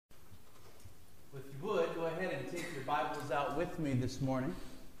Bibles out with me this morning,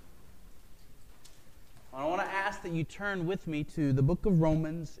 I want to ask that you turn with me to the book of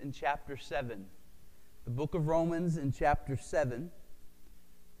Romans in chapter 7. The book of Romans in chapter 7.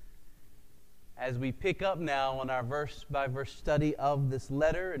 As we pick up now on our verse-by-verse study of this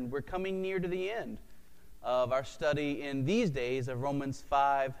letter, and we're coming near to the end of our study in these days of Romans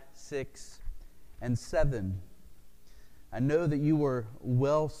 5, 6, and 7. I know that you were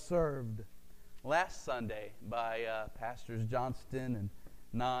well served last Sunday by Pastors Johnston and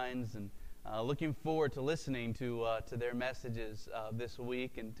Nines, and looking forward to listening to their messages this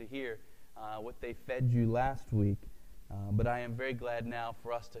week and to hear what they fed you last week. But I am very glad now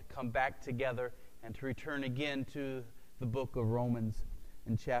for us to come back together and to return again to the book of Romans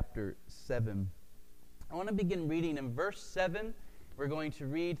in chapter 7. I want to begin reading in verse 7. We're going to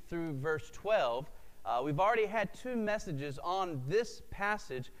read through verse 12. We've already had two messages on this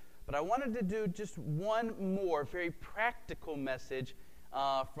passage, but I wanted to do just one more very practical message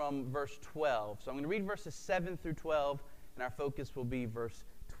from verse 12. So I'm going to read verses 7 through 12, and our focus will be verse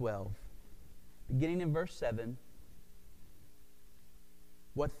 12. Beginning in verse 7,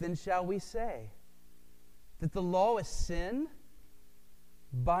 "What then shall we say? That the law is sin?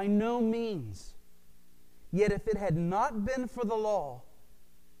 By no means. Yet if it had not been for the law,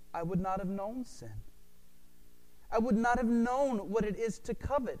 I would not have known sin. I would not have known what it is to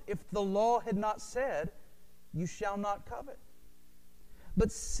covet if the law had not said, 'You shall not covet.'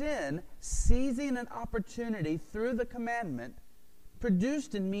 But sin, seizing an opportunity through the commandment,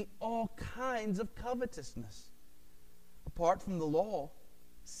 produced in me all kinds of covetousness. Apart from the law,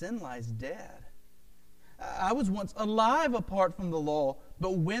 sin lies dead. I was once alive apart from the law,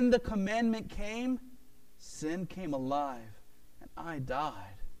 but when the commandment came, sin came alive, and I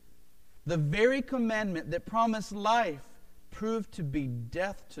died. The very commandment that promised life proved to be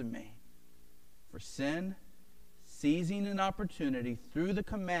death to me. For sin, seizing an opportunity through the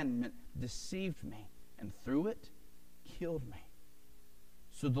commandment, deceived me, and through it, killed me.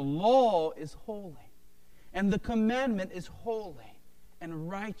 So the law is holy, and the commandment is holy, and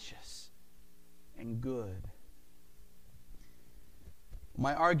righteous, and good."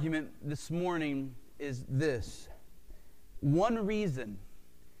 My argument this morning is this. One reason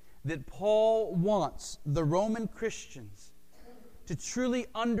that Paul wants the Roman Christians to truly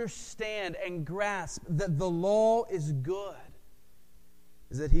understand and grasp that the law is good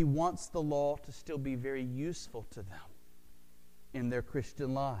is that he wants the law to still be very useful to them in their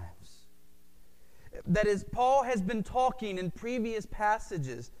Christian lives. That is, Paul has been talking in previous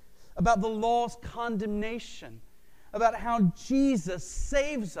passages about the law's condemnation, about how Jesus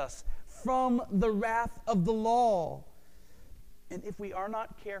saves us from the wrath of the law. And if we are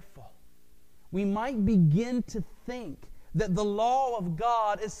not careful, we might begin to think that the law of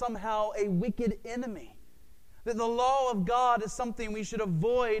God is somehow a wicked enemy, that the law of God is something we should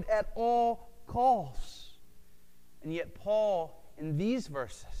avoid at all costs. And yet Paul, in these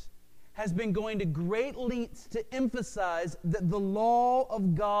verses, has been going to great lengths to emphasize that the law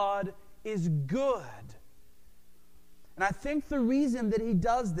of God is good. And I think the reason that he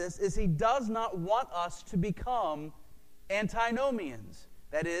does this is he does not want us to become antinomians.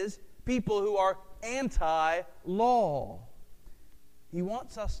 That is, people who are anti-law. He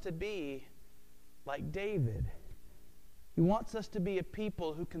wants us to be like David. He wants us to be a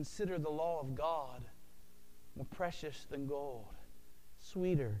people who consider the law of God more precious than gold,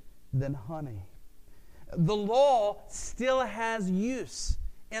 sweeter than honey. The law still has use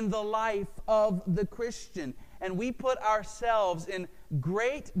in the life of the Christian, and we put ourselves in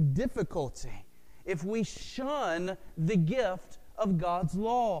great difficulty if we shun the gift of God's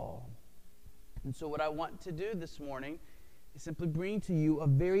law. And so what I want to do this morning is simply bring to you a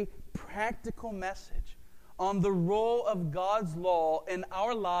very practical message on the role of God's law in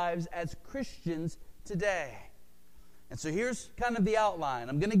our lives as Christians today. And so here's kind of the outline.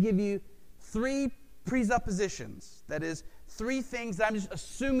 I'm going to give you three presuppositions. That is, three things that I'm just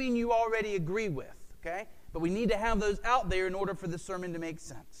assuming you already agree with, okay? But we need to have those out there in order for the sermon to make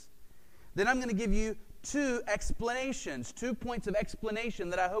sense. Then I'm going to give you two explanations, 2 points of explanation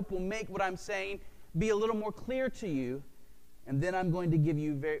that I hope will make what I'm saying be a little more clear to you. And then I'm going to give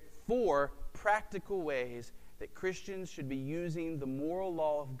you 4 practical ways that Christians should be using the moral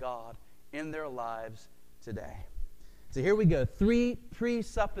law of God in their lives today. So here we go. 3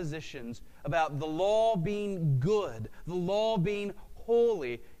 presuppositions about the law being good, the law being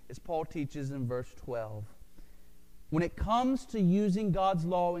holy, as Paul teaches in verse 12. When it comes to using God's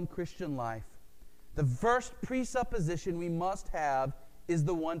law in Christian life, the first presupposition we must have is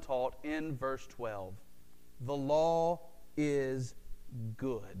the one taught in verse 12. The law is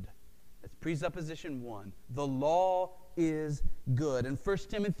good. That's Presupposition 1, the law is good. In 1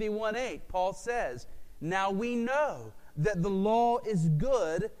 Timothy 1:8, Paul says, now we know that the law is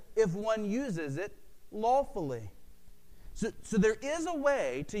good if one uses it lawfully. So there is a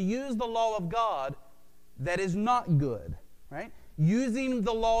way to use the law of God that is not good, right? Using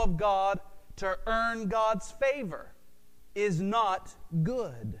the law of God to earn God's favor is not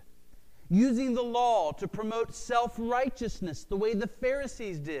good. Using the law to promote self-righteousness the way the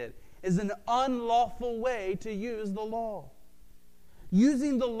Pharisees did is an unlawful way to use the law.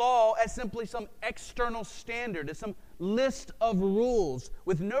 Using the law as simply some external standard, as some list of rules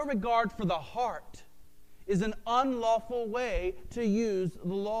with no regard for the heart, is an unlawful way to use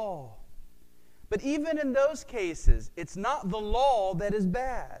the law. But even in those cases, it's not the law that is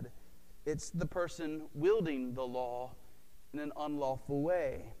bad. It's the person wielding the law in an unlawful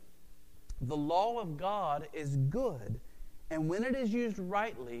way. The law of God is good, and when it is used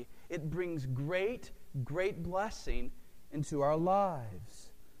rightly, it brings great, great blessing into our lives.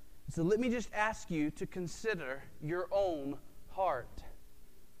 So let me just ask you to consider your own heart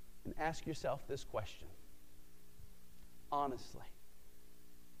and ask yourself this question. Honestly,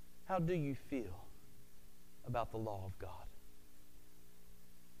 how do you feel about the law of God?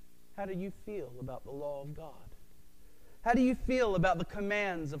 How do you feel about the law of God? How do you feel about the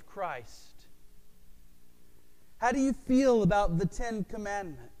commands of Christ? How do you feel about the 10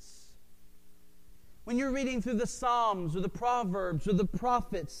 Commandments? When you're reading through the Psalms or the Proverbs or the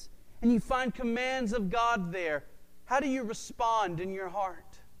prophets and you find commands of God there, how do you respond in your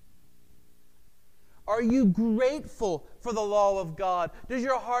heart? Are you grateful for the law of God? Does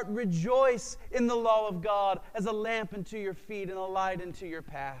your heart rejoice in the law of God as a lamp unto your feet and a light unto your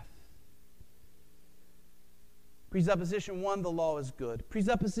path? Presupposition 1, the law is good.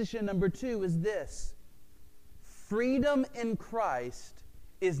 Presupposition number 2 is this. Freedom in Christ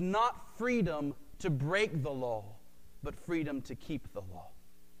is not freedom to break the law, but freedom to keep the law.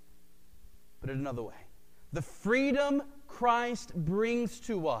 Put it another way. The freedom Christ brings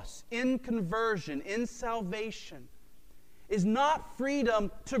to us in conversion, in salvation, is not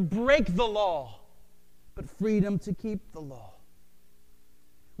freedom to break the law, but freedom to keep the law.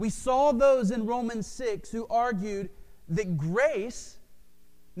 We saw those in Romans 6 who argued that grace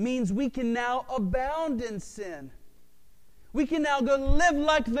means we can now abound in sin. We can now go live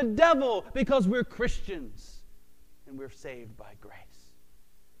like the devil because we're Christians and we're saved by grace.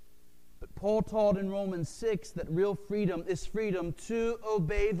 But Paul taught in Romans 6 that real freedom is freedom to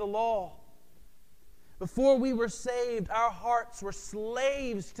obey the law. Before we were saved, our hearts were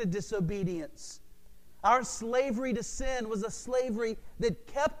slaves to disobedience. Our slavery to sin was a slavery that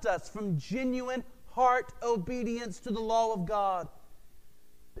kept us from genuine heart obedience to the law of God.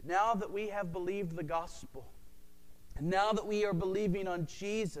 But now that we have believed the gospel, and now that we are believing on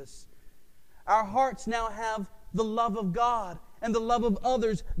Jesus, our hearts now have the love of God and the love of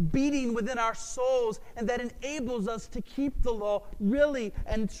others beating within our souls, and that enables us to keep the law really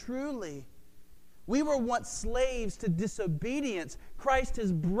and truly. We were once slaves to disobedience. Christ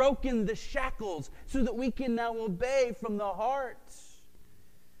has broken the shackles so that we can now obey from the heart.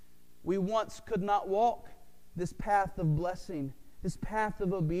 We once could not walk this path of blessing, this path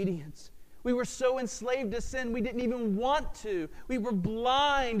of obedience. We were so enslaved to sin we didn't even want to. We were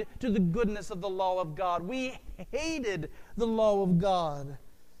blind to the goodness of the law of God. We hated the law of God.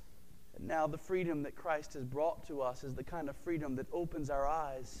 And now the freedom that Christ has brought to us is the kind of freedom that opens our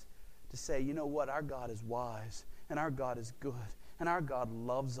eyes to say, you know what, our God is wise, and our God is good, and our God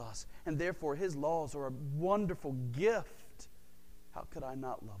loves us, and therefore His laws are a wonderful gift. How could I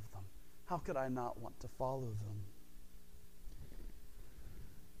not love them? How could I not want to follow them?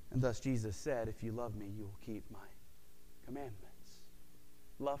 And thus Jesus said, if you love me, you will keep my commandments.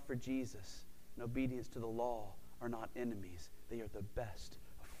 Love for Jesus and obedience to the law are not enemies. They are the best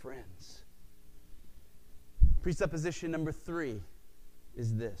of friends. Presupposition number 3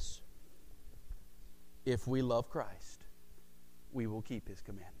 is this. If we love Christ, we will keep His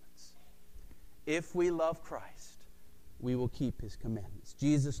commandments. If we love Christ, we will keep His commandments.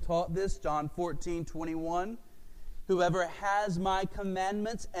 Jesus taught this, John 14:21. Whoever has my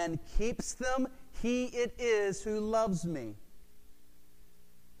commandments and keeps them, he it is who loves me.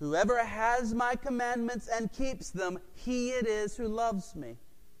 Whoever has my commandments and keeps them, he it is who loves me.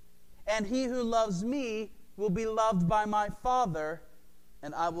 And he who loves me will be loved by my Father,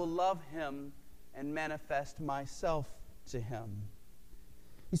 and I will love him and manifest myself to him.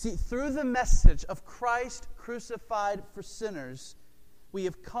 You see, through the message of Christ crucified for sinners, we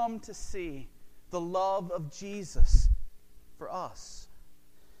have come to see the love of Jesus for us.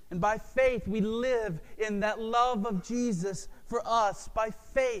 And by faith, we live in that love of Jesus for us. By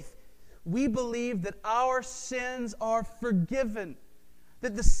faith, we believe that our sins are forgiven,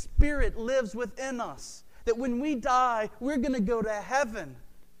 that the Spirit lives within us, that when we die, we're going to go to heaven.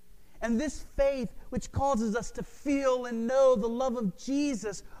 And this faith, which causes us to feel and know the love of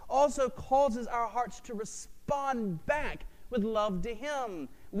Jesus, also causes our hearts to respond back with love to Him.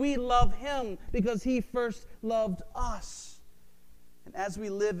 We love Him because He first loved us. And as we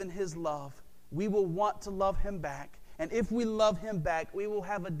live in His love, we will want to love Him back. And if we love Him back, we will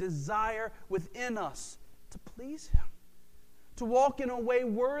have a desire within us to please Him, to walk in a way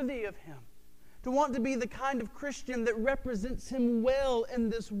worthy of Him, to want to be the kind of Christian that represents Him well in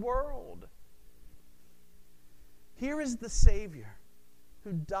this world. Here is the Savior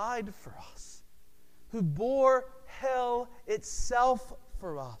who died for us, who bore hell itself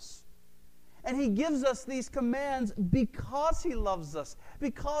for us. And He gives us these commands because He loves us,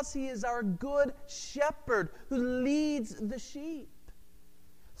 because He is our good shepherd who leads the sheep.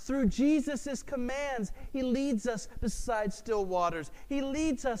 Through Jesus' commands, He leads us beside still waters. He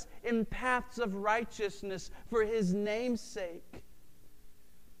leads us in paths of righteousness for His name's sake.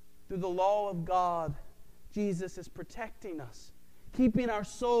 Through the law of God, Jesus is protecting us, keeping our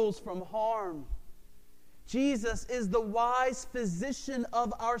souls from harm. Jesus is the wise physician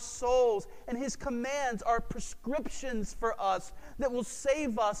of our souls, and His commands are prescriptions for us that will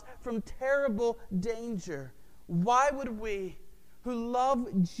save us from terrible danger. Why would we, who love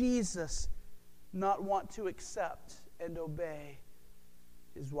Jesus, not want to accept and obey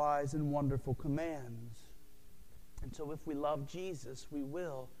His wise and wonderful commands? And so if we love Jesus, we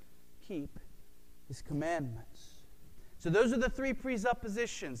will keep His commandments. So those are the three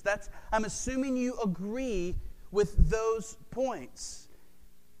presuppositions. I'm assuming you agree with those points.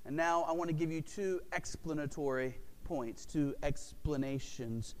 And now I want to give you two explanatory points, two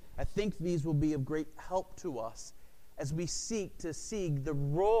explanations. I think these will be of great help to us as we seek to see the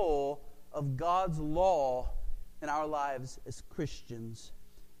role of God's law in our lives as Christians.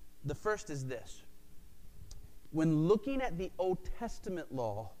 The first is this. When looking at the Old Testament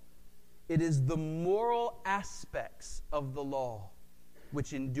law, it is the moral aspects of the law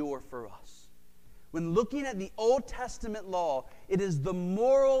which endure for us. When looking at the Old Testament law, it is the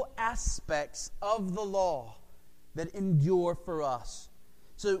moral aspects of the law that endure for us.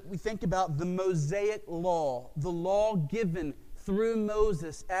 So we think about the Mosaic law, the law given through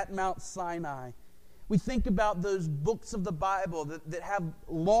Moses at Mount Sinai. We think about those books of the Bible that have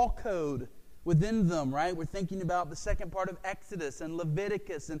law code within them, right? We're thinking about the second part of Exodus and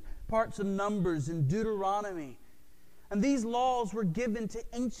Leviticus and parts of Numbers and Deuteronomy. And these laws were given to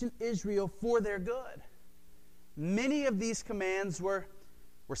ancient Israel for their good. Many of these commands were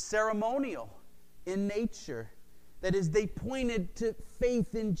ceremonial in nature. That is, they pointed to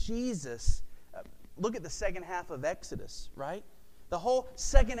faith in Jesus. Look at the second half of Exodus, right? The whole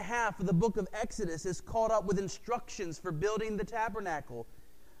second half of the book of Exodus is caught up with instructions for building the tabernacle.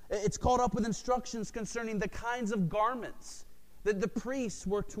 It's caught up with instructions concerning the kinds of garments that the priests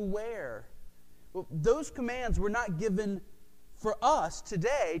were to wear. Well, those commands were not given for us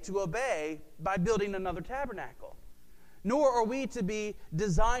today to obey by building another tabernacle. Nor are we to be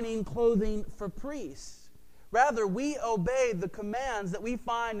designing clothing for priests. Rather, we obey the commands that we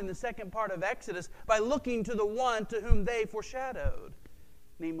find in the second part of Exodus by looking to the one to whom they foreshadowed,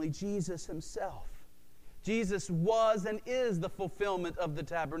 namely Jesus Himself. Jesus was and is the fulfillment of the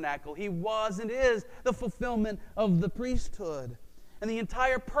tabernacle. He was and is the fulfillment of the priesthood. And the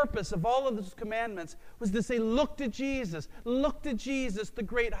entire purpose of all of those commandments was to say, look to Jesus, the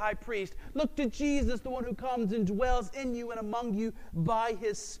great high priest. Look to Jesus, the one who comes and dwells in you and among you by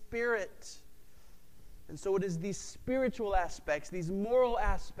His Spirit. And so it is these spiritual aspects, these moral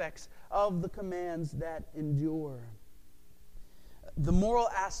aspects of the commands that endure. The moral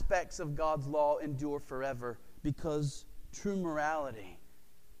aspects of God's law endure forever because true morality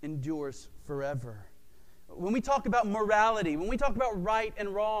endures forever. When we talk about morality, when we talk about right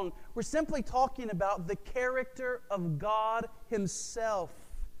and wrong, we're simply talking about the character of God Himself.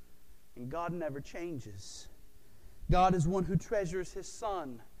 And God never changes. God is one who treasures His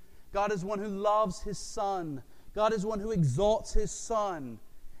Son. God is one who loves His Son. God is one who exalts His Son.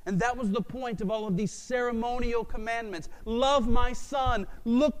 And that was the point of all of these ceremonial commandments. Love my Son.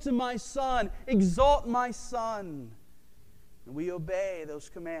 Look to my Son. Exalt my Son. And we obey those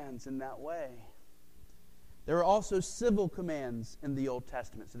commands in that way. There are also civil commands in the Old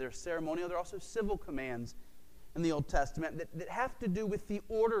Testament. So there are ceremonial, there are also civil commands in the Old Testament that have to do with the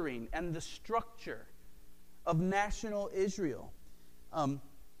ordering and the structure of national Israel.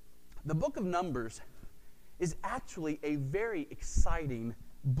 The book of Numbers is actually a very exciting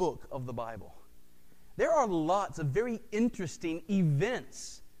book of the Bible. There are lots of very interesting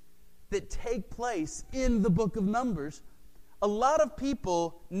events that take place in the book of Numbers, a lot of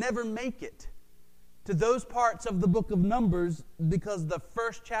people never make it to those parts of the book of Numbers because the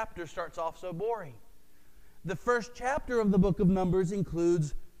first chapter starts off so boring. The first chapter of the book of Numbers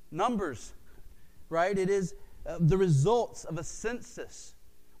includes numbers, right? It is the results of a census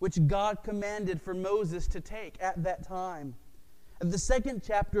which God commanded for Moses to take at that time. And the second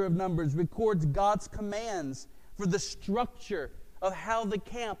chapter of Numbers records God's commands for the structure of how the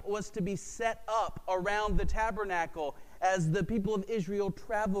camp was to be set up around the tabernacle as the people of Israel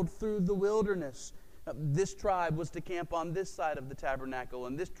traveled through the wilderness. This tribe was to camp on this side of the tabernacle,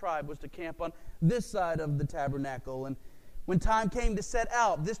 and this tribe was to camp on this side of the tabernacle. And when time came to set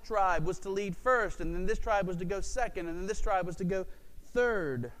out, this tribe was to lead first, and then this tribe was to go second, and then this tribe was to go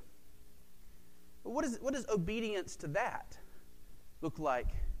third. What does obedience to that look like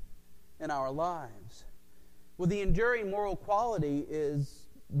in our lives? Well, the enduring moral quality is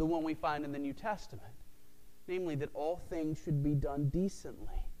the one we find in the New Testament, namely that all things should be done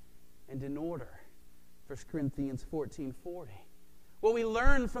decently and in order. 1 Corinthians 14:40. What we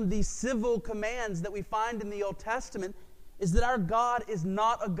learn from these civil commands that we find in the Old Testament is that our God is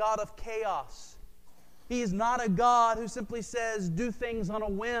not a God of chaos. He is not a God who simply says, do things on a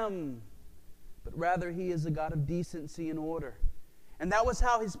whim, but rather He is a God of decency and order. And that was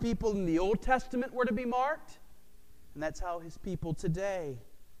how His people in the Old Testament were to be marked, and that's how His people today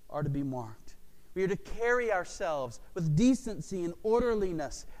are to be marked. We are to carry ourselves with decency and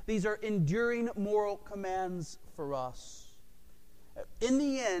orderliness. These are enduring moral commands for us. In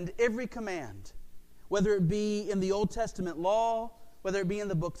the end, every command, whether it be in the Old Testament law, whether it be in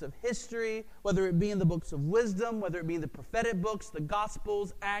the books of history, whether it be in the books of wisdom, whether it be in the prophetic books, the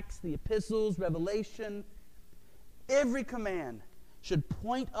Gospels, Acts, the Epistles, Revelation, every command should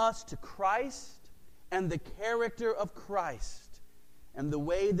point us to Christ and the character of Christ, and the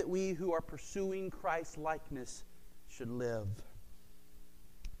way that we who are pursuing Christ's likeness should live.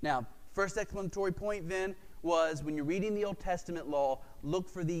 Now, first explanatory point then was when you're reading the Old Testament law, look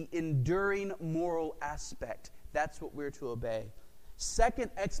for the enduring moral aspect. That's what we're to obey. Second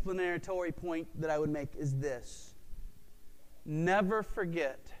explanatory point that I would make is this. Never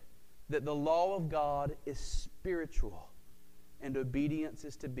forget that the law of God is spiritual and obedience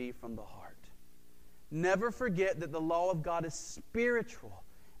is to be from the heart. Never forget that the law of God is spiritual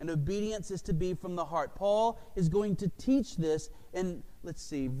and obedience is to be from the heart. Paul is going to teach this in,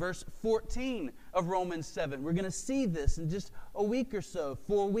 verse 14 of Romans 7. We're going to see this in just a week or so.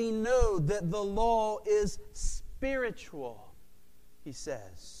 For we know that the law is spiritual, he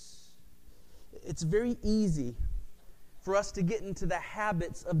says. It's very easy for us to get into the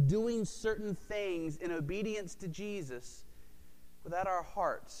habits of doing certain things in obedience to Jesus without our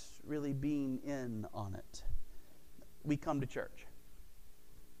hearts really being in on it. We come to church.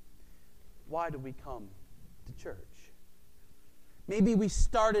 Why do we come to church? Maybe we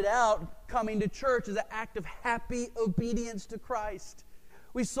started out coming to church as an act of happy obedience to Christ.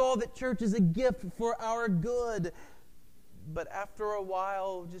 We saw that church is a gift for our good. But after a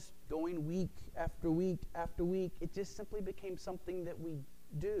while, just going week after week after week, it just simply became something that we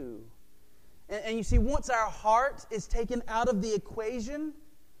do. And you see, once our heart is taken out of the equation,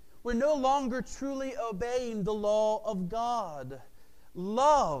 we're no longer truly obeying the law of God.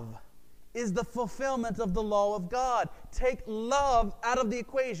 Love is the fulfillment of the law of God. Take love out of the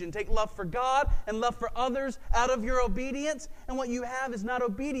equation. Take love for God and love for others out of your obedience, and what you have is not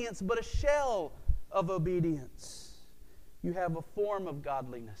obedience, but a shell of obedience. You have a form of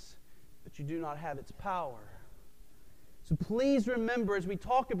godliness, but you do not have its power. So please remember, as we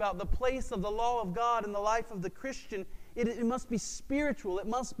talk about the place of the law of God in the life of the Christian, it must be spiritual. It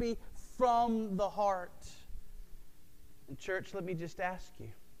must be from the heart. And church, let me just ask you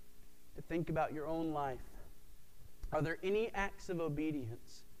to think about your own life. Are there any acts of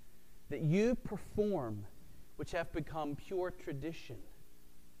obedience that you perform which have become pure tradition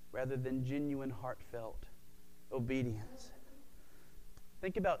rather than genuine, heartfelt obedience?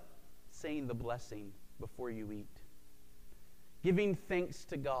 Think about saying the blessing before you eat. Giving thanks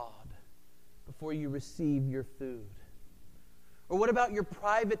to God before you receive your food. Or what about your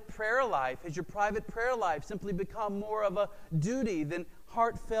private prayer life? Has your private prayer life simply become more of a duty than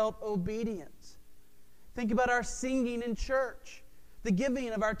heartfelt obedience? Think about our singing in church, the giving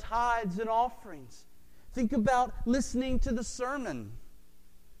of our tithes and offerings. Think about listening to the sermon.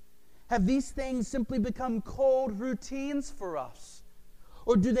 Have these things simply become cold routines for us?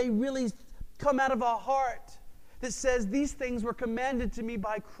 Or do they really come out of a heart that says, these things were commanded to me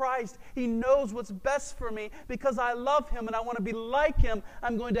by Christ. He knows what's best for me because I love Him and I want to be like Him.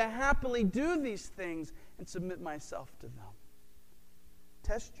 I'm going to happily do these things and submit myself to them.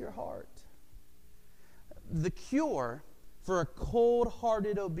 test your heart. The cure for a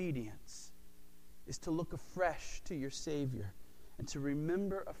cold-hearted obedience is to look afresh to your Savior and to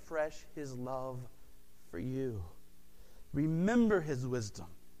remember afresh His love for you. Remember His wisdom,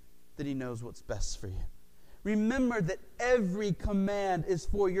 that He knows what's best for you. Remember that every command is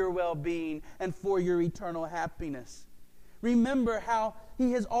for your well-being and for your eternal happiness. Remember how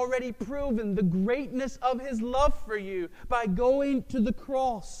He has already proven the greatness of His love for you by going to the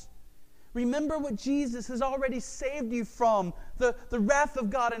cross. Remember what Jesus has already saved you from, the wrath of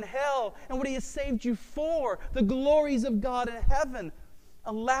God in hell, and what He has saved you for, the glories of God in heaven.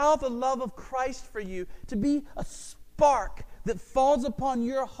 Allow the love of Christ for you to be a spark that falls upon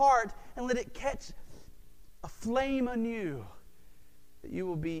your heart, and let it catch a flame anew, that you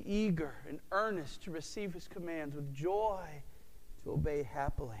will be eager and earnest to receive His commands with joy, to obey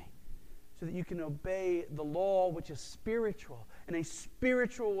happily, so that you can obey the law which is spiritual in a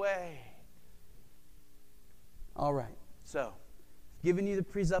spiritual way. All right, so I've given you the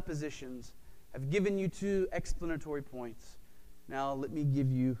presuppositions. I've given you 2 explanatory points. Now let me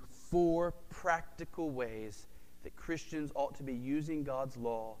give you 4 practical ways that Christians ought to be using God's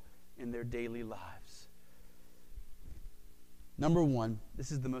law in their daily lives. Number 1,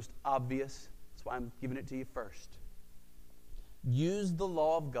 this is the most obvious, that's why I'm giving it to you first. Use the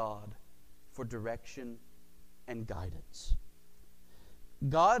law of God for direction and guidance.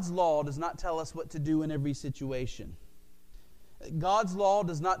 God's law does not tell us what to do in every situation. God's law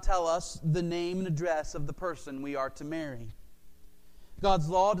does not tell us the name and address of the person we are to marry. God's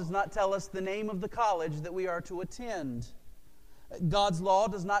law does not tell us the name of the college that we are to attend. God's law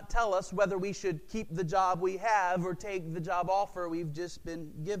does not tell us whether we should keep the job we have or take the job offer we've just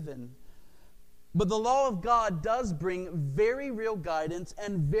been given. But the law of God does bring very real guidance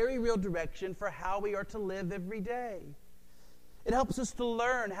and very real direction for how we are to live every day. It helps us to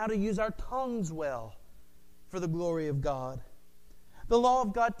learn how to use our tongues well for the glory of God. The law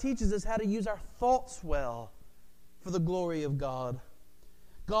of God teaches us how to use our thoughts well for the glory of God.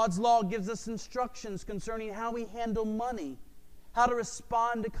 God's law gives us instructions concerning how we handle money, how to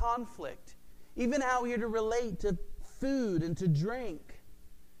respond to conflict, even how we are to relate to food and to drink.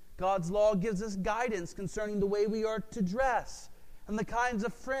 God's law gives us guidance concerning the way we are to dress and the kinds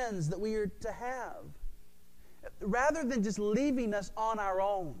of friends that we are to have. Rather than just leaving us on our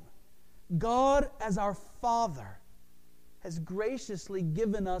own, God, as our Father, has graciously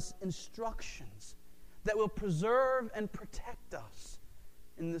given us instructions that will preserve and protect us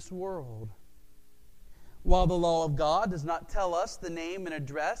in this world. While the law of God does not tell us the name and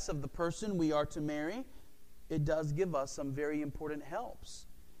address of the person we are to marry, it does give us some very important helps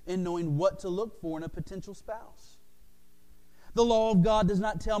in knowing what to look for in a potential spouse. The law of God does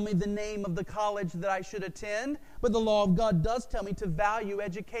not tell me the name of the college that I should attend, but the law of God does tell me to value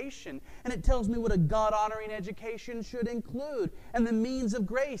education. And it tells me what a God-honoring education should include and the means of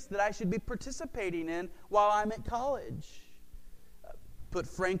grace that I should be participating in while I'm at college. Put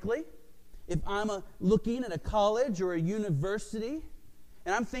frankly, if I'm looking at a college or a university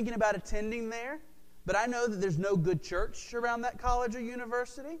and I'm thinking about attending there, but I know that there's no good church around that college or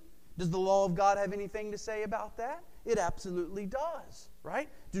university, does the law of God have anything to say about that? It absolutely does, right?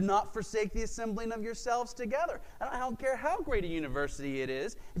 Do not forsake the assembling of yourselves together. I don't care how great a university it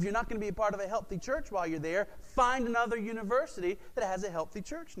is. If you're not going to be a part of a healthy church while you're there, find another university that has a healthy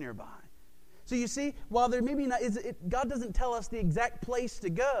church nearby. So you see, while there maybe not God doesn't tell us the exact place to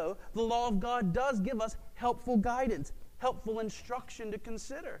go, the law of God does give us helpful guidance, helpful instruction to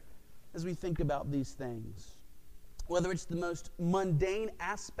consider as we think about these things. Whether it's the most mundane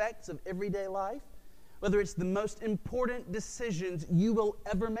aspects of everyday life, whether it's the most important decisions you will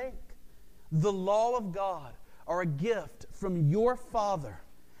ever make, the law of God are a gift from your Father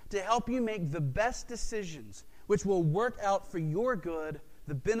to help you make the best decisions which will work out for your good,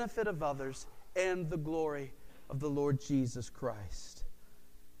 the benefit of others, and the glory of the Lord Jesus Christ.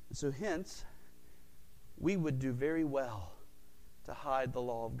 And so hence, we would do very well to hide the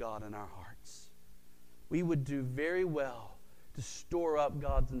law of God in our hearts. We would do very well to store up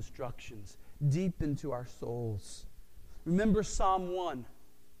God's instructions deep into our souls. Remember Psalm 1.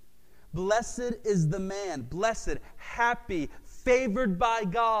 Blessed is the man, blessed, happy, favored by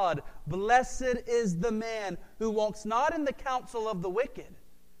God. Blessed is the man who walks not in the counsel of the wicked,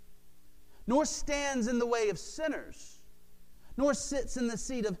 nor stands in the way of sinners, nor sits in the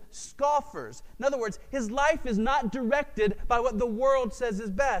seat of scoffers. In other words, his life is not directed by what the world says is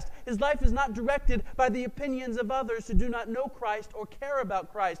best. His life is not directed by the opinions of others who do not know Christ or care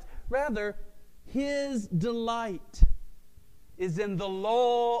about Christ. Rather, his delight is in the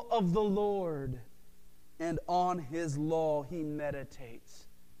law of the Lord, and on his law he meditates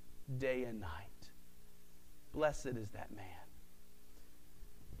day and night. Blessed is that man.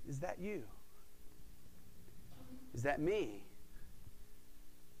 Is that you? Is that me?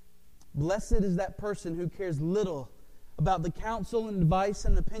 Blessed is that person who cares little about the counsel and advice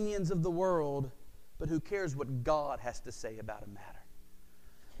and opinions of the world, but who cares what God has to say about a matter.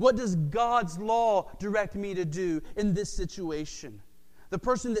 What does God's law direct me to do in this situation? The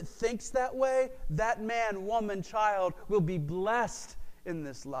person that thinks that way, that man, woman, child, will be blessed in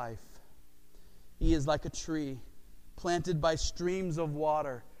this life. He is like a tree planted by streams of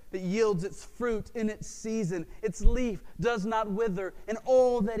water that yields its fruit in its season. Its leaf does not wither. In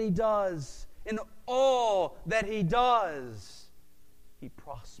all that he does, he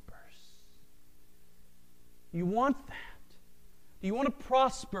prospers. You want that? Do you want to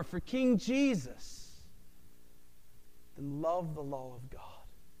prosper for King Jesus? Then love the law of God.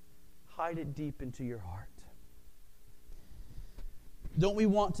 Hide it deep into your heart. Don't we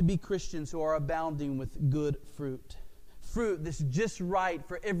want to be Christians who are abounding with good fruit? Fruit that's just right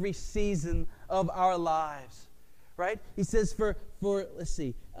for every season of our lives, right? He says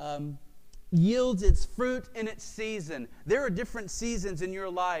yields its fruit in its season. There are different seasons in your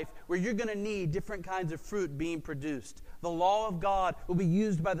life where you're going to need different kinds of fruit being produced. The law of God will be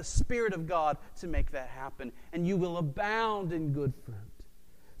used by the Spirit of God to make that happen, and you will abound in good fruit.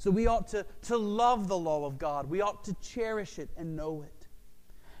 So we ought to love the law of God. We ought to cherish it and know it.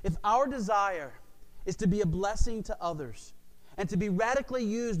 If our desire is to be a blessing to others and to be radically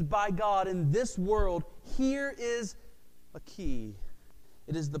used by God in this world, here is a key.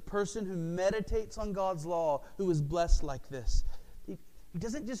 It is the person who meditates on God's law who is blessed like this. He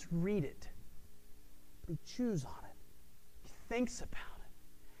doesn't just read it, but he chews on it. He thinks about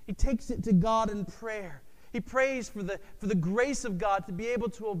it. He takes it to God in prayer. He prays for the grace of God to be able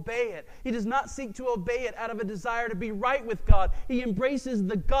to obey it. He does not seek to obey it out of a desire to be right with God. He embraces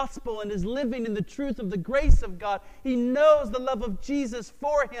the gospel and is living in the truth of the grace of God. He knows the love of Jesus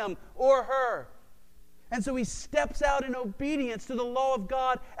for him or her. And so he steps out in obedience to the law of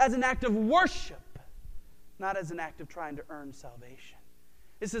God as an act of worship, not as an act of trying to earn salvation.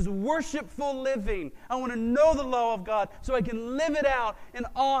 This is worshipful living. I want to know the law of God so I can live it out in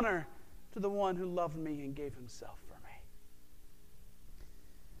honor to the one who loved me and gave himself for me.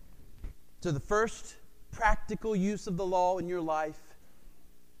 So the first practical use of the law in your life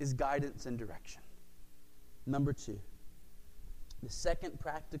is guidance and direction. Number 2, the second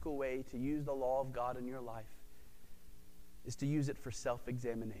practical way to use the law of God in your life is to use it for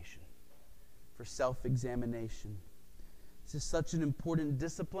self-examination. For self-examination. This is such an important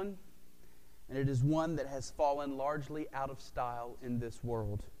discipline, and it is one that has fallen largely out of style in this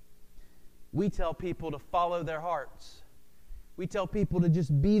world. We tell people to follow their hearts. We tell people to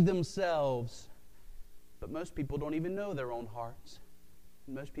just be themselves. But most people don't even know their own hearts.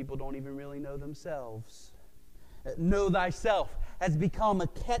 Most people don't even really know themselves. Know thyself has become a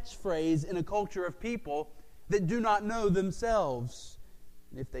catchphrase in a culture of people that do not know themselves.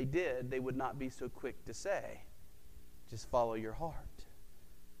 And if they did, they would not be so quick to say, just follow your heart,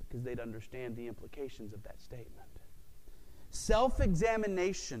 because they'd understand the implications of that statement.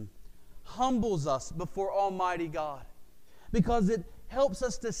 Self-examination humbles us before Almighty God because it helps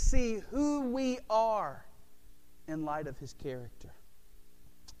us to see who we are in light of His character.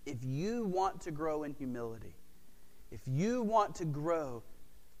 If you want to grow in humility, if you want to grow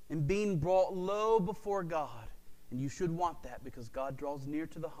in being brought low before God, and you should want that because God draws near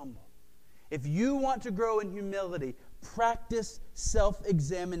to the humble. If you want to grow in humility, practice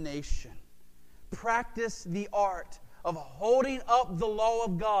self-examination. Practice the art of holding up the law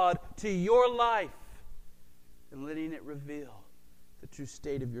of God to your life and letting it reveal the true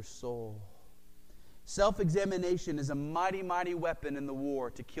state of your soul. Self-examination is a mighty, mighty weapon in the war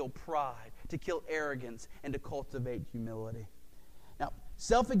to kill pride, to kill arrogance, and to cultivate humility. Now,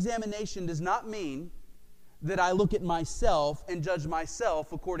 self-examination does not mean that I look at myself and judge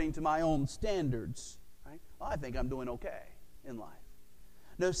myself according to my own standards. Right? Well, I think I'm doing okay in life.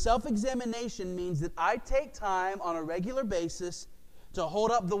 No, self-examination means that I take time on a regular basis to hold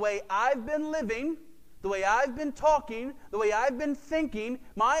up the way I've been living, the way I've been talking, the way I've been thinking,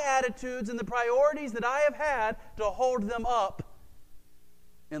 my attitudes and the priorities that I have had, to hold them up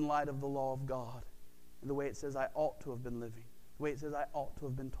in light of the law of God. And the way it says I ought to have been living, the way it says I ought to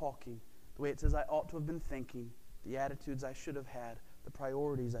have been talking, the way it says I ought to have been thinking, the attitudes I should have had, the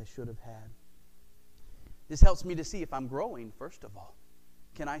priorities I should have had. This helps me to see if I'm growing, first of all.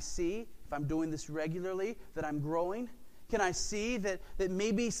 Can I see, if I'm doing this regularly, that I'm growing? Can I see that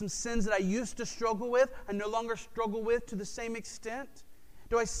maybe some sins that I used to struggle with, I no longer struggle with to the same extent?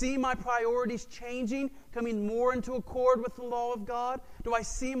 Do I see my priorities changing, coming more into accord with the law of God? Do I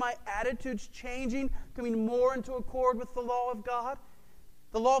see my attitudes changing, coming more into accord with the law of God?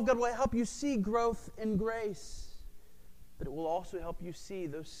 The law of God will help you see growth in grace, but it will also help you see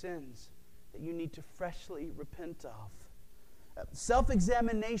those sins that you need to freshly repent of.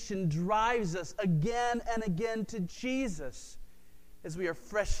 Self-examination drives us again and again to Jesus as we are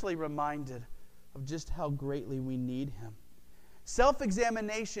freshly reminded of just how greatly we need Him.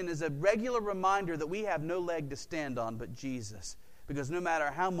 Self-examination is a regular reminder that we have no leg to stand on but Jesus, because no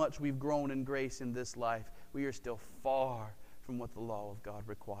matter how much we've grown in grace in this life, we are still far from what the law of God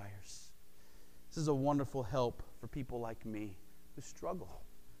requires. This is a wonderful help for people like me who struggle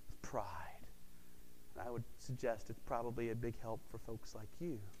with pride. And I would suggest it's probably a big help for folks like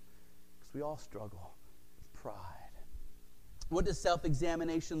you, because we all struggle with pride. What does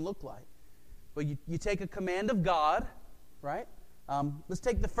self-examination look like? Well, you take a command of God, right? Let's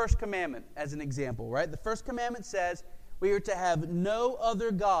take the first commandment as an example, right? The first commandment says we are to have no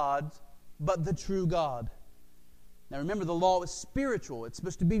other gods but the true God. Now remember, the law is spiritual. It's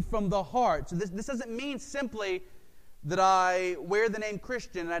supposed to be from the heart. So this doesn't mean simply that I wear the name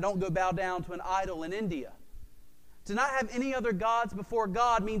Christian and I don't go bow down to an idol in India. To not have any other gods before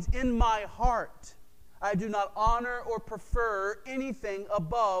God means in my heart I do not honor or prefer anything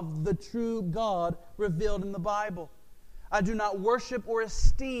above the true God revealed in the Bible. I do not worship or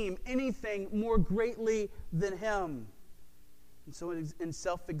esteem anything more greatly than Him. And so in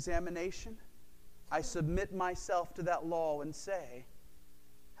self-examination, I submit myself to that law and say,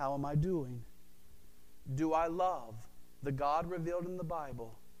 how am I doing? Do I love the God revealed in the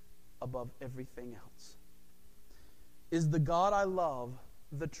Bible above everything else? Is the God I love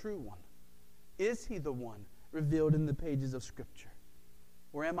the true one? Is He the one revealed in the pages of Scripture?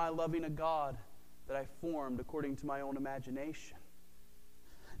 Or am I loving a God that I formed according to my own imagination?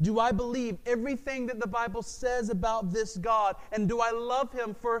 Do I believe everything that the Bible says about this God? And do I love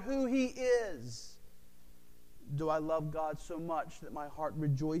Him for who He is? Do I love God so much that my heart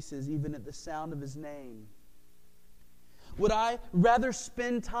rejoices even at the sound of His name? Would I rather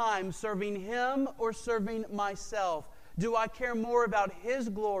spend time serving Him or serving myself? Do I care more about His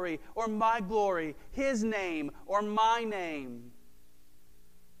glory or my glory, His name or my name?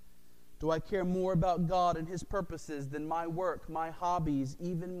 Do I care more about God and His purposes than my work, my hobbies,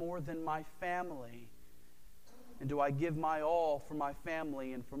 even more than my family? And do I give my all for my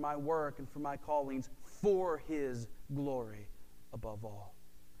family and for my work and for my callings for His glory above all?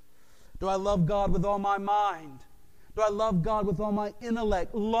 Do I love God with all my mind? Do I love God with all my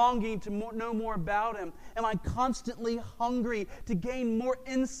intellect, longing to know more about Him? Am I constantly hungry to gain more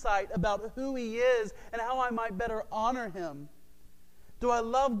insight about who He is and how I might better honor Him? Do I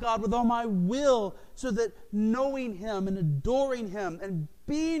love God with all my will so that knowing Him and adoring Him and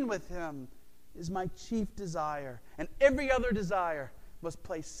being with Him is my chief desire, and every other desire must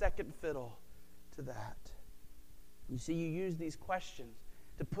play second fiddle to that? You see, you use these questions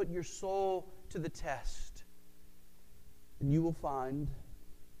to put your soul to the test, and you will find,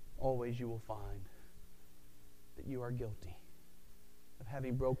 always you will find, that you are guilty of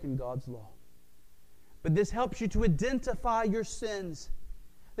having broken God's law. But this helps you to identify your sins.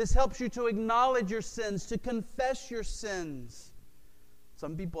 This helps you to acknowledge your sins, to confess your sins.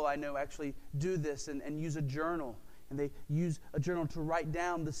 Some people I know actually do this and use a journal. And they use a journal to write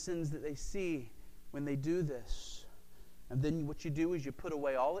down the sins that they see when they do this. And then what you do is you put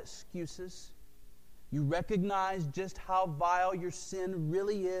away all excuses. You recognize just how vile your sin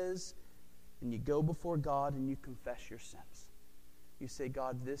really is. And you go before God and you confess your sins. You say,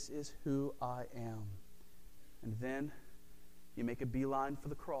 God, this is who I am. And then you make a beeline for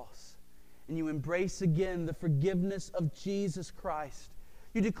the cross. And you embrace again the forgiveness of Jesus Christ.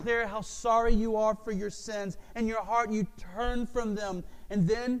 You declare how sorry you are for your sins. And your heart, you turn from them. And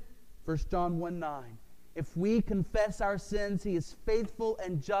then, 1 John 1:9, if we confess our sins, He is faithful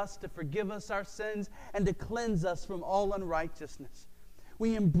and just to forgive us our sins and to cleanse us from all unrighteousness.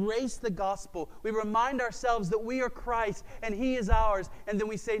 We embrace the gospel. We remind ourselves that we are Christ and He is ours. And then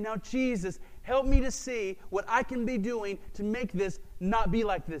we say, now Jesus, help me to see what I can be doing to make this not be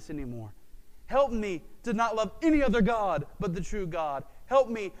like this anymore. Help me to not love any other God but the true God. Help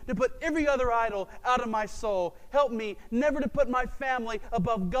me to put every other idol out of my soul. Help me never to put my family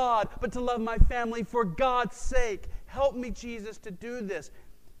above God, but to love my family for God's sake. Help me, Jesus, to do this.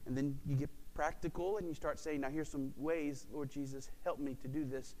 And then you get practical and you start saying, now here's some ways, Lord Jesus, help me to do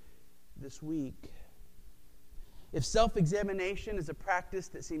this week. If self-examination is a practice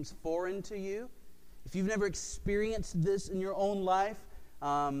that seems foreign to you, if you've never experienced this in your own life,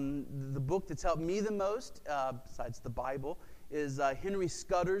 the book that's helped me the most, besides the Bible, is Henry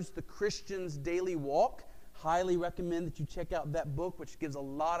Scudder's The Christian's Daily Walk. Highly recommend that you check out that book, which gives a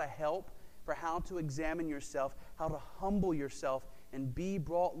lot of help for how to examine yourself, how to humble yourself, and be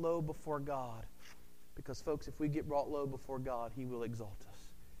brought low before God. Because, folks, if we get brought low before God, He will exalt us.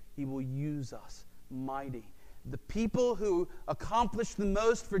 He will use us mighty. The people who accomplish the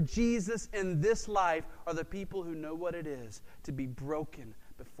most for Jesus in this life are the people who know what it is to be broken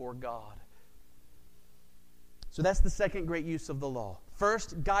before God. So that's the second great use of the law.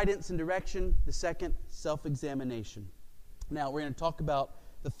 First, guidance and direction. The second, self-examination. Now, we're going to talk about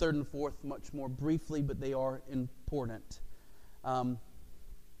the third and fourth much more briefly, but they are important. When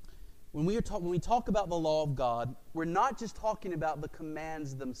we talk about the law of God, we're not just talking about the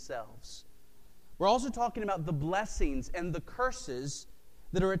commands themselves. We're also talking about the blessings and the curses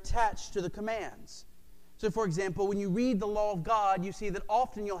that are attached to the commands. So, for example, when you read the law of God, you see that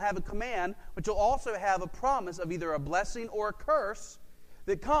often you'll have a command, but you'll also have a promise of either a blessing or a curse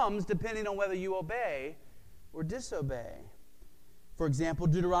that comes depending on whether you obey or disobey. For example,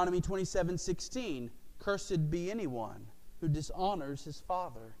 Deuteronomy 27:16, "Cursed be anyone who dishonors his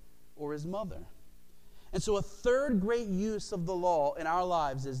father or his mother." And so a third great use of the law in our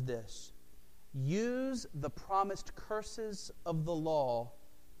lives is this: use the promised curses of the law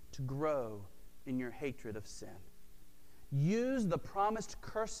to grow in your hatred of sin. Use the promised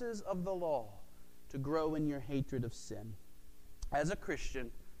curses of the law to grow in your hatred of sin. As a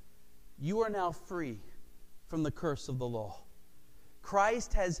Christian, you are now free from the curse of the law.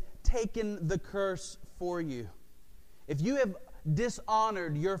 Christ has taken the curse for you. If you have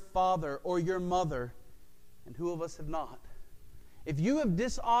dishonored your father or your mother, and who of us have not? If you have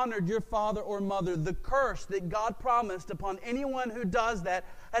dishonored your father or mother, the curse that God promised upon anyone who does that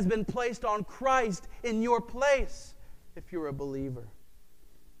has been placed on Christ in your place, if you're a believer.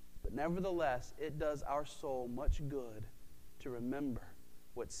 But nevertheless, it does our soul much good to remember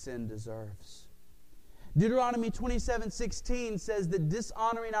what sin deserves. Deuteronomy 27:16 says that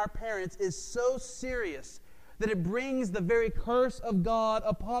dishonoring our parents is so serious that it brings the very curse of God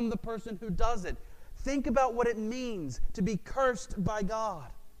upon the person who does it. Think about what it means to be cursed by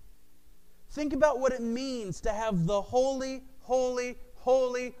God. Think about what it means to have the holy, holy,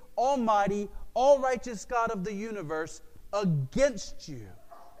 holy, almighty, all-righteous God of the universe against you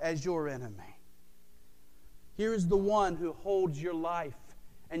as your enemy. Here is the one who holds your life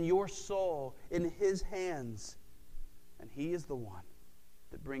and your soul in His hands, and He is the one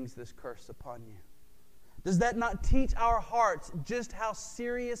that brings this curse upon you. Does that not teach our hearts just how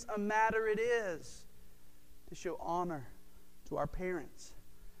serious a matter it is to show honor to our parents?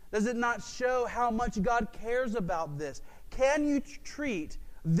 Does it not show how much God cares about this? Can you treat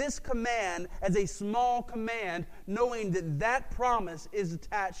this command as a small command, knowing that that promise is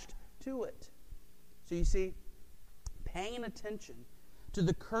attached to it? So you see, paying attention to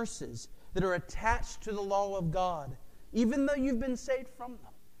the curses that are attached to the law of God, even though you've been saved from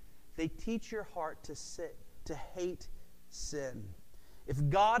them, they teach your heart to hate sin. If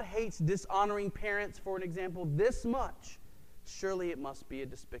God hates dishonoring parents, for an example, this much, surely it must be a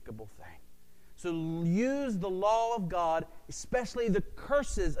despicable thing. So use the law of God, especially the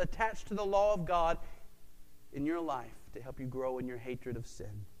curses attached to the law of God, in your life to help you grow in your hatred of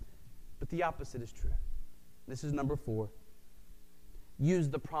sin. But the opposite is true. This is number 4. Use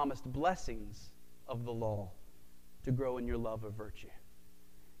the promised blessings of the law to grow in your love of virtue.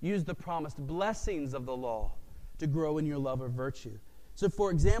 Use the promised blessings of the law to grow in your love of virtue. So,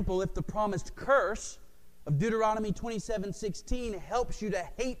 for example, if the promised curse of Deuteronomy 27:16 helps you to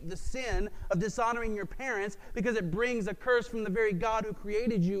hate the sin of dishonoring your parents because it brings a curse from the very God who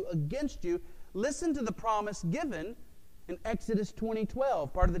created you against you, listen to the promise given in Exodus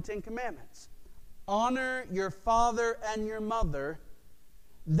 20:12, part of the Ten Commandments. Honor your father and your mother,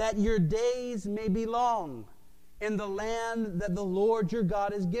 that your days may be long in the land that the Lord your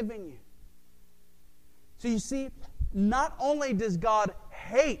God is giving you. So you see, not only does God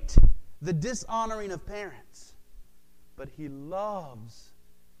hate the dishonoring of parents, but He loves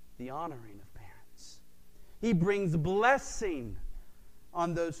the honoring of parents. He brings blessing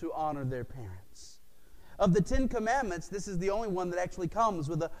on those who honor their parents. Of the 10 Commandments, this is the only one that actually comes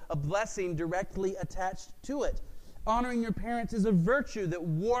with a blessing directly attached to it. Honoring your parents is a virtue that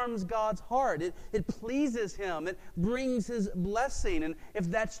warms God's heart. It pleases Him. It brings His blessing. And if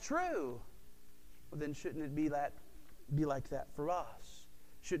that's true, well, then shouldn't it be like that for us?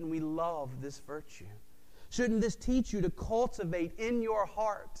 Shouldn't we love this virtue? Shouldn't this teach you to cultivate in your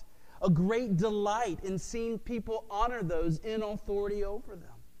heart a great delight in seeing people honor those in authority over them?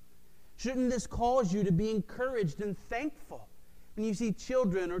 Shouldn't this cause you to be encouraged and thankful when you see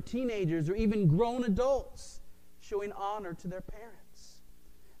children or teenagers or even grown adults showing honor to their parents.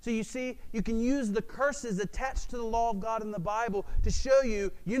 So you see, you can use the curses attached to the law of God in the Bible to show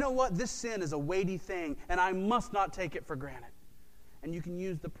you, you know what, this sin is a weighty thing, and I must not take it for granted. And you can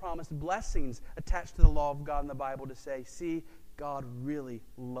use the promised blessings attached to the law of God in the Bible to say, see, God really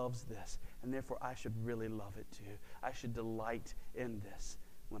loves this, and therefore I should really love it too. I should delight in this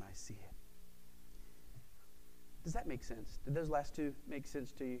when I see it. Does that make sense? Did those last two make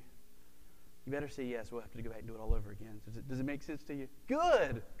sense to you? You better say yes. We'll have to go back and do it all over again. Does it make sense to you?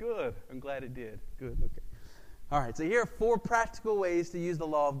 Good. I'm glad it did. Good. Okay. All right. So here are 4 practical ways to use the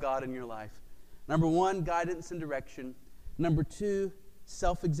law of God in your life. Number 1, guidance and direction. Number 2,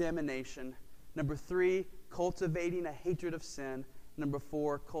 self-examination. Number 3, cultivating a hatred of sin. Number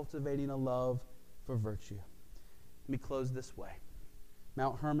 4, cultivating a love for virtue. Let me close this way.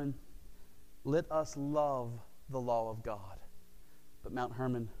 Mount Hermon, let us love the law of God. But Mount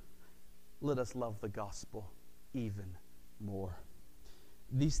Hermon, let us love the gospel even more.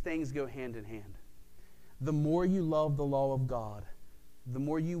 These things go hand in hand. The more you love the law of God, the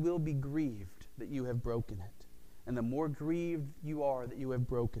more you will be grieved that you have broken it. And the more grieved you are that you have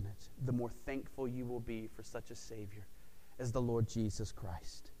broken it, the more thankful you will be for such a Savior as the Lord Jesus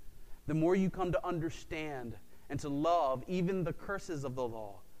Christ. The more you come to understand and to love even the curses of the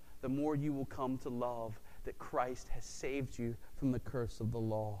law, the more you will come to love that Christ has saved you from the curse of the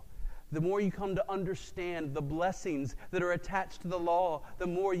law. The more you come to understand the blessings that are attached to the law, the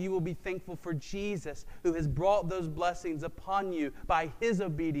more you will be thankful for Jesus, who has brought those blessings upon you by His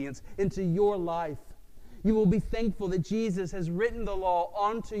obedience into your life. You will be thankful that Jesus has written the law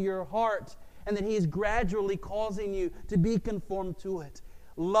onto your heart and that He is gradually causing you to be conformed to it.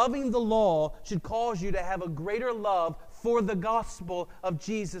 Loving the law should cause you to have a greater love for the gospel of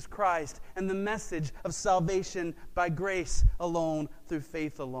Jesus Christ and the message of salvation by grace alone, through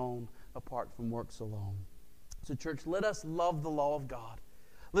faith alone, apart from works alone. So, church, let us love the law of God.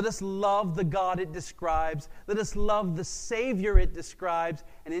 Let us love the God it describes. Let us love the Savior it describes.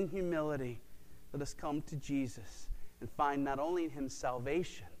 And in humility, let us come to Jesus and find not only in Him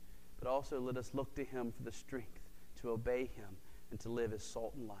salvation, but also let us look to Him for the strength to obey Him and to live as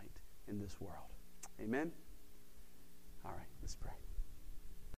salt and light in this world. Amen? All right, let's pray.